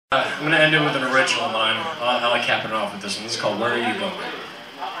I'm going to end it with an original of mine. I like capping it off with this one. This is called Where Are You Going?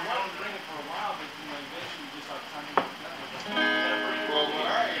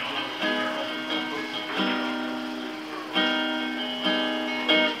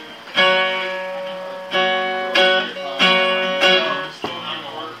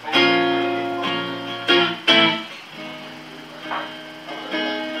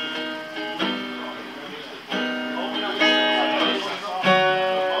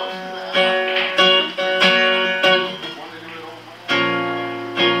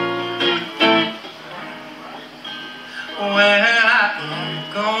 Where are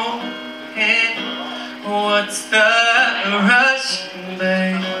you going? What's the rush,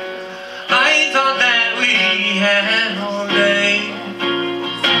 babe? I thought that we had all day.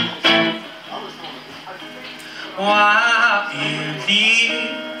 Why are you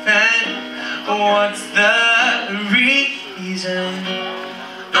leaving? What's the reason?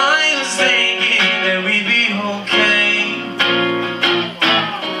 I was thinking that we'd be okay.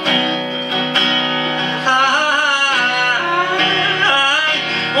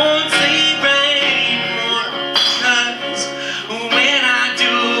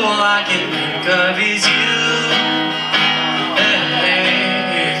 I can think of is you.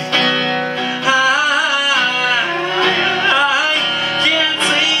 I can't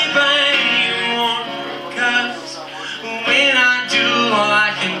sleep anymore, 'cause when I do, all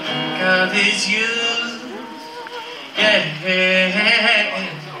I can think of is you.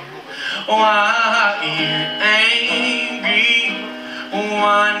 Why are you angry?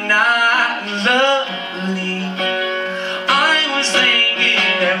 Why not lovely? I was thinking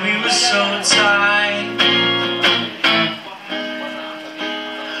that we were so tight.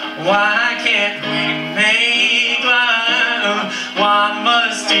 Why can't we make love? Why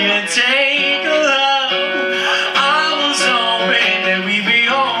must it take love? I was hoping that we'd be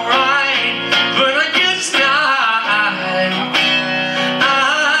alright, but I guess not.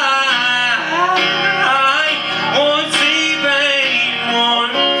 I won't sleep anymore,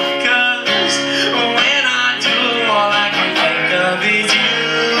 'cause when I do, all I can think of is you.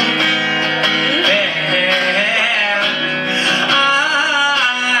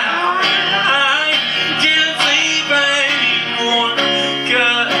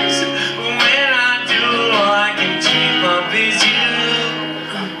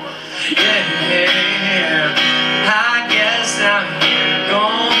 I guess now you're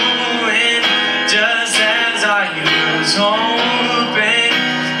going, just as I was hoping.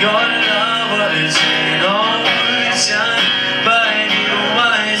 Your love was an ocean, but it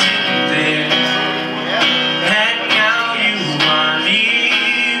wasn't there. And now you are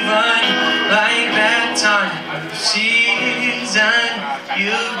leaving, like that time of season.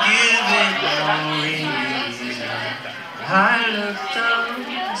 You've given no reason. I looked down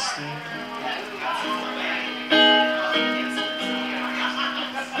the street.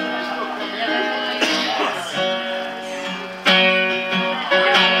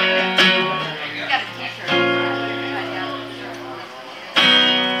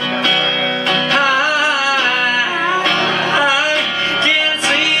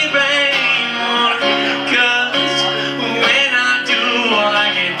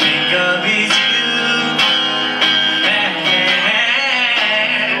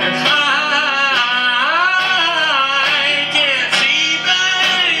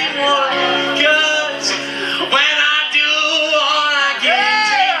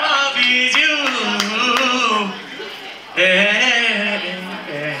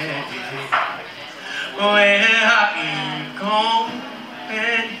 Where are you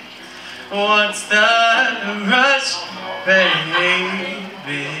going? What's the rush,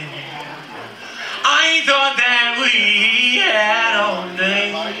 baby? I thought that we had all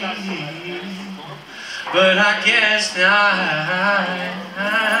day, but I guess not.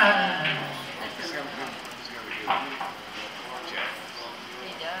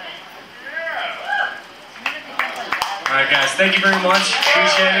 Alright guys, thank you very much.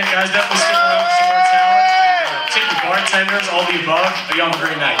 Appreciate it. Guys, definitely stick around for some more talent. Tip your bartenders, all the above. But y'all have a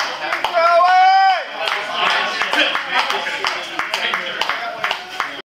great night.